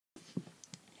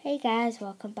Hey guys,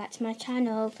 welcome back to my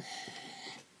channel.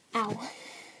 Ow.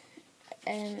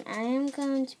 I am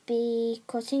going to be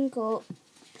cutting up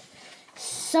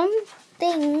some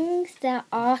things that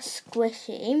are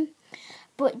squishy.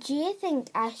 But do you think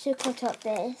I should cut up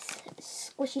this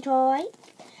squishy toy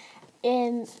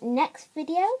next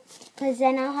video? Because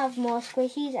then I'll have more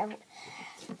squishies.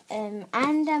 And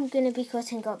I'm going to be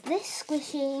cutting up this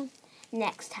squishy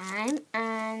next time.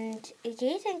 And do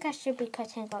you think I should be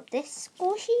cutting up this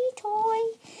squishy toy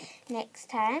next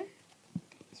time?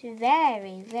 It's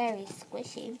very, very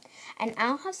squishy. And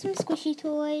I'll have some squishy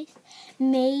toys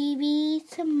maybe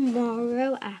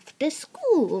tomorrow after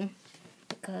school.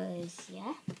 Because,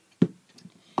 yeah.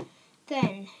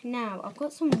 Then, now, I've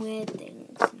got some weird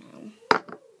things now.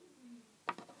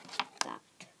 That.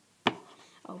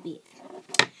 I'll be it.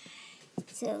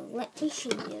 So, let me show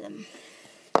you them.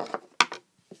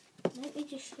 Let me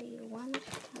just show you one time.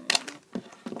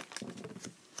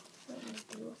 Let me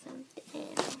do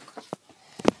something.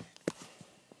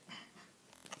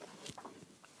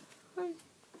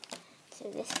 So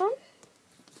this one.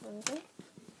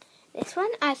 This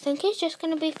one I think is just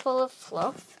going to be full of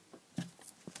fluff.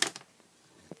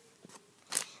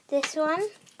 This one,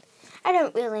 I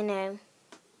don't really know.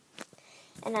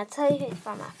 And I'll tell you who it's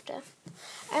from after.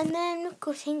 And then we're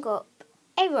cutting up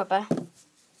a rubber.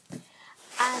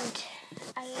 And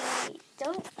I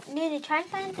don't really try and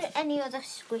find any other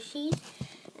squishies.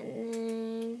 And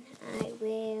then I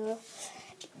will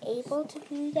be able to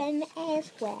do them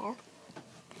as well.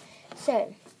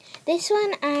 So, this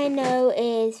one I know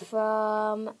is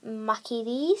from Mackie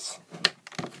D's.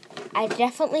 I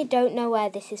definitely don't know where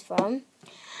this is from.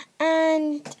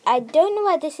 And I don't know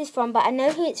where this is from, but I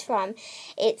know who it's from.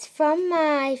 It's from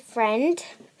my friend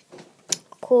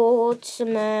called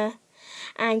Summer.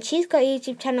 And she's got a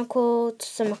YouTube channel called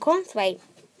Summer Cornthwaite.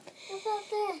 What about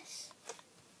this?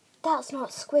 That's not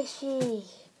squishy.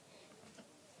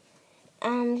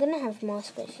 I'm going to have more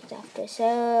squishies after.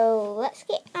 So, let's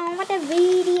get on with the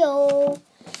video.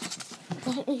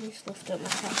 Let me just lift up my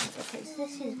camera because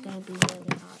this is going to be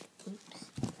really hard. Oops.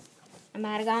 I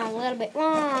might have gone a little bit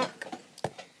wrong.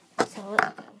 So,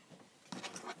 let's go.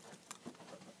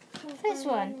 First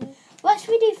one. What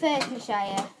should we do first,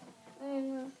 Mishaya?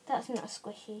 That's not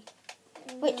squishy.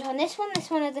 Which one? This one,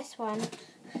 or this one?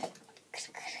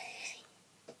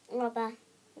 Rubber.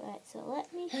 Right, so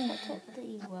let me cut up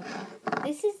the rubber.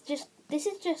 This is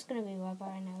just going to be rubber,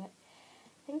 I know it.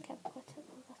 I think I've cut up a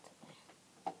lot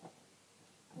of it.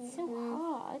 It's so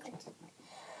hard.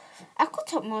 I'll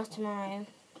cut up more tomorrow.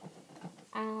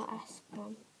 I'll ask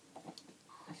Mum.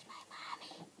 How's my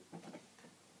mommy?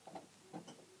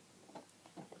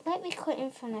 Let me cut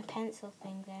in from the pencil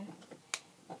thing then.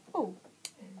 Oh.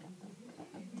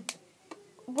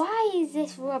 Why is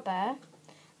this rubber?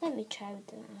 Let me try with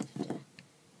them after.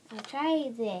 I'll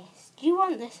try this. Do you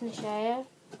want this, Nishaya?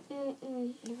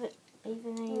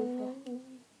 Even though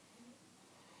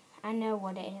I know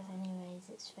what it is anyways,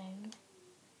 it's foam.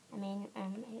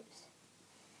 It's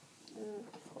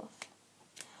fluff.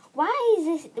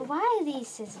 Why are these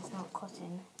scissors not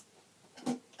cutting?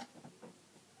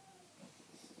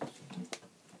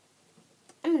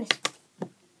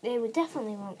 They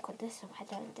definitely won't cut this up, I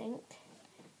don't think.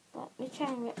 Let me try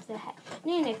and rip the head.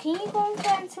 Nina, can you go and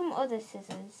find some other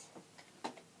scissors?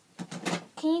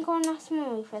 Can you go and ask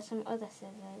Mummy for some other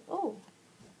scissors? Oh.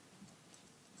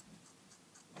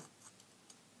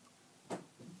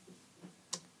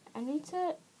 I need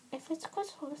to, if it's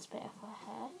cut a little bit of her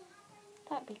hair,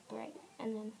 that'd be great.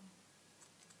 And then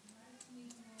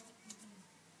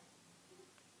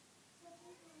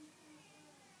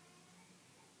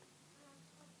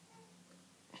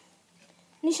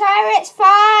Nishira, it's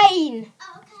fine!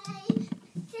 Okay,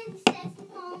 since there's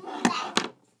no left.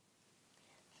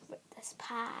 Rip this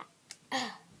part.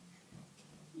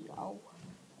 Yo.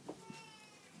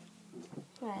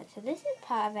 Right, so this is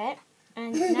part of it.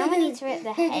 And now I need to rip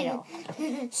the head off.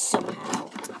 Somehow.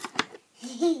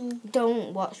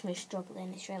 Don't watch me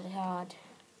struggling, it's really hard.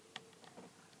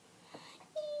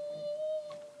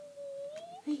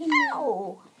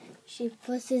 No! She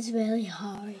pushes really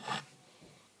hard.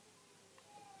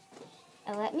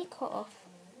 Let me cut off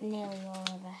nearly all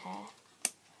of her hair.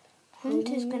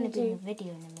 Hunter's going to be in the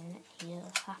video in a minute.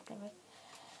 He'll have to rip.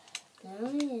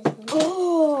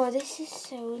 Oh, this is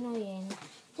so annoying.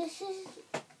 This is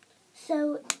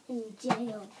so in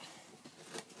jail.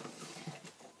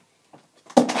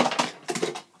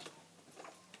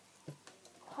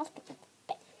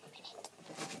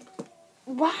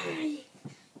 Why?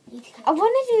 I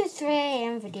want to do a 3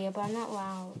 AM video, but I'm not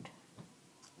loud.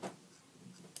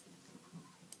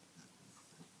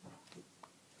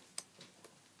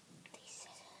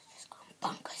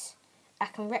 bonkers. I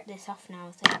can rip this off now,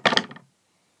 I think.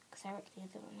 Because I ripped the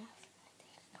other one off. I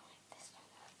think I can rip this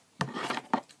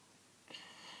one off.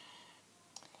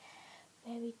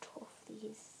 Very tough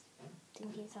these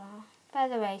thingies are. By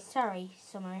the way, sorry,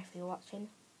 Summer, if you're watching.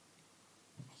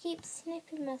 I keep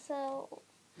snipping myself.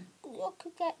 You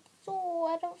could get sore.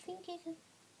 I don't think you can.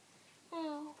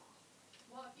 Ow.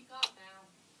 What have you got now?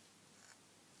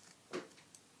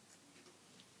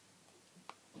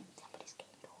 Somebody's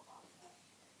getting told off.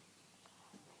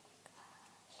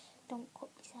 Don't cut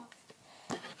yourself.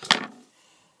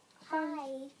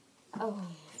 Hi. Oh.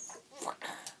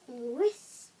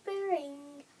 Whispering.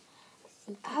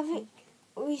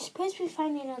 We're supposed to be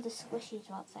finding other squishies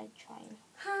outside trying.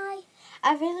 Hi.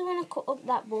 I really want to cut up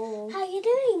that ball. How you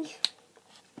doing?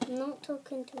 I'm not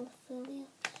talking to Ophelia.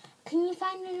 Can you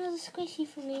find another squishy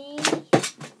for me?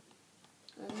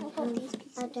 What about these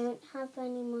pieces? I don't have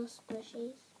any more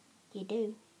squishies. You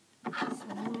do.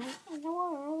 Somewhere in the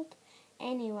world.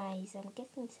 Anyways, I'm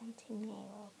getting something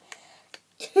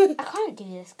new. I can't do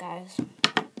this, guys.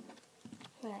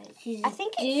 Right. I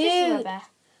think it's just rubber.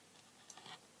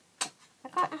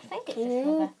 I think it's just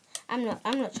rubber.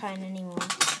 I'm not trying anymore.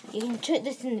 You can chuck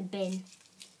this in the bin.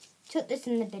 Chuck this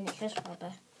in the bin, it's just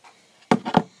rubber.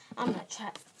 I'm not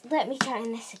trying. Let me try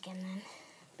this again then.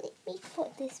 Let me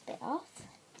cut this bit off.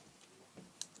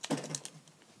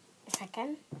 If I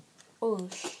can. Oh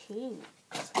shoot.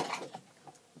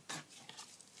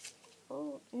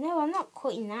 Oh no, I'm not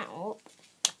cutting that up.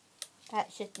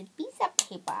 That's just a piece of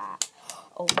paper.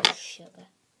 Oh sugar.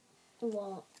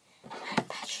 What?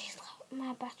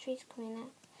 My battery's coming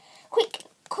out. Quick,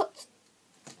 cut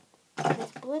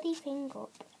this bloody thing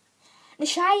up.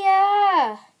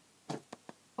 Nashaya!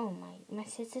 Oh my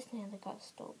scissors nearly got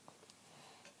stuck.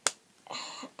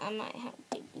 I might have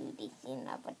to do this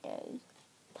another day.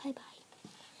 Bye bye.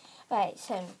 Right,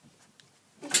 so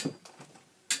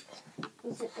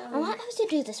Is it I might have to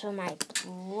do this with my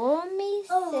blummy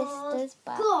sisters,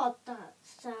 but God, that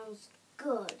sounds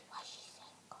good. why she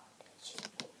saying God?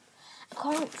 I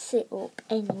can't sit up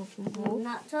anymore. I'm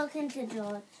not talking to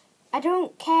George. I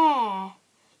don't care.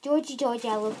 Georgie,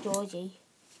 I love Georgie.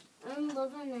 I don't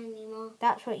love him anymore.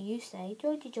 That's what you say.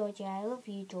 Georgie, I love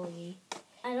you, Georgie.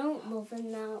 I don't love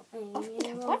him now. I Oh, only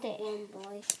yeah, love got it. one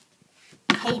boy.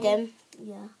 Hayden.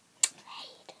 Yeah.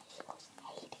 Hayden. She goes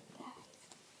Hayden, guys.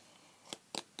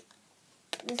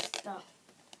 This stuff.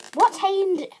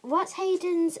 What's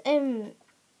Hayden's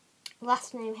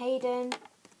last name? Hayden.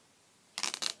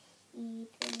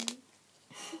 Ethan.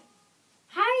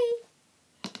 Hi.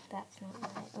 That's not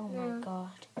right. Oh No. my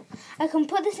god. I can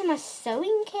put this in my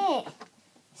sewing kit.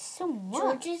 Somewhat.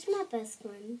 George is my best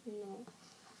friend. No.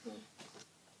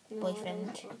 No, I Boyfriend.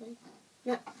 don't love him.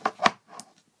 No.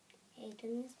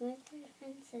 Hayden is my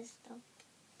boyfriend's sister.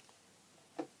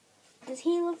 Does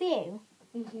he love you?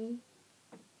 Mhm.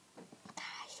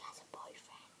 Guys, she has a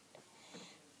boyfriend.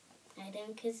 I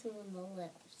don't kiss him on the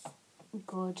lips.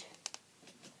 Good.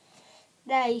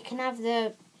 There, you can have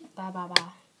the ba.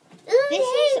 Ooh, This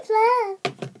yay, is- Claire.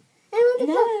 I want the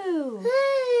No.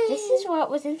 Hey. This is what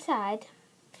was inside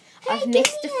Hey, of give me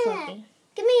Mr. it. Froggy.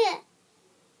 Give me it.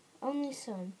 Only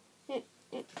some.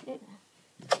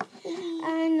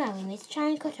 And now we need to try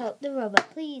and cut up the rubber.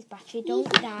 Please, battery, don't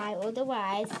die.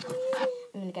 Otherwise,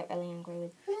 I'm going to get really angry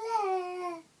with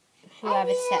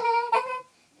whoever said.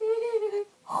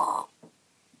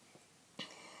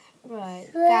 Right,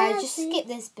 guys, just skip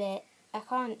this bit. I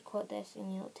can't cut this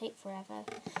and it'll take forever.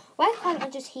 Why can't I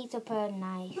just heat up a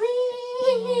knife?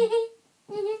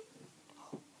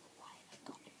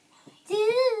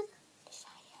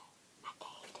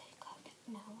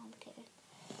 No, I'm kidding.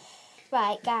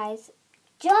 Right, guys.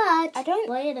 George. I don't-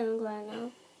 What are you doing right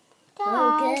now? Guys,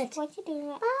 Oh, good. what you doing?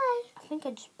 Bye. I think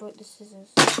I just broke the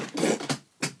scissors.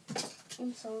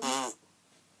 I'm sorry.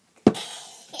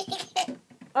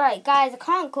 Alright, guys, I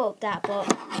can't cut up that, but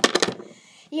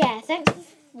yeah, thanks for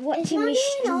watching not me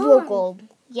even on. struggle.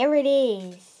 Yeah, it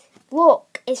is.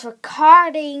 Look, it's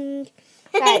recording.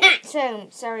 Right, so,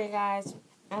 sorry, guys.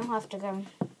 I'll have to go.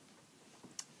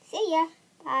 See ya.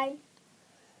 Bye.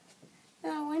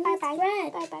 No, when Bye it's bye.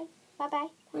 red. Bye bye. Bye bye.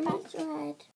 When Bye. it's red.